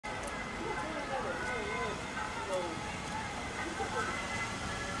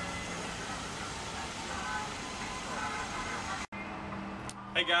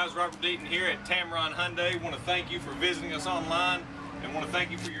Hey guys, Robert Deaton here at Tameron Hyundai. Want to thank you for visiting us online and want to thank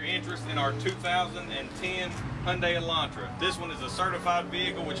you for your interest in our 2010 Hyundai Elantra. This one is a certified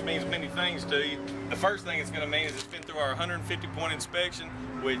vehicle, which means many things to you. The first thing it's going to mean is it's been through our 150-point inspection,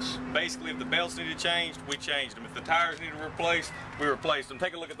 which basically if the belts needed changed, we changed them. If the tires needed replaced, we replaced them.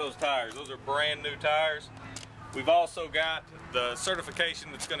 Take a look at those tires. Those are brand new tires. We've also got the certification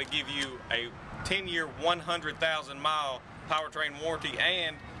that's going to give you a 10-year, 100,000-mile powertrain warranty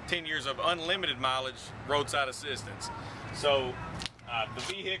and 10 years of unlimited mileage roadside assistance. So the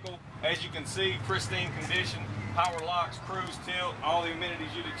vehicle, as you can see, pristine condition, power locks, cruise tilt, all the amenities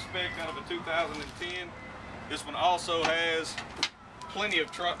you'd expect out of a 2010. This one also has plenty of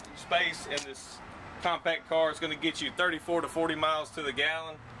truck space, and this compact car is going to get you 34 to 40 miles to the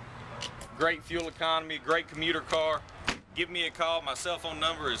gallon. Great fuel economy, great commuter car. Give me a call. My cell phone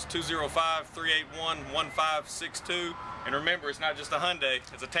number is 205-381-1562. And remember, it's not just a Hyundai,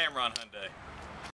 it's a Tameron Hyundai.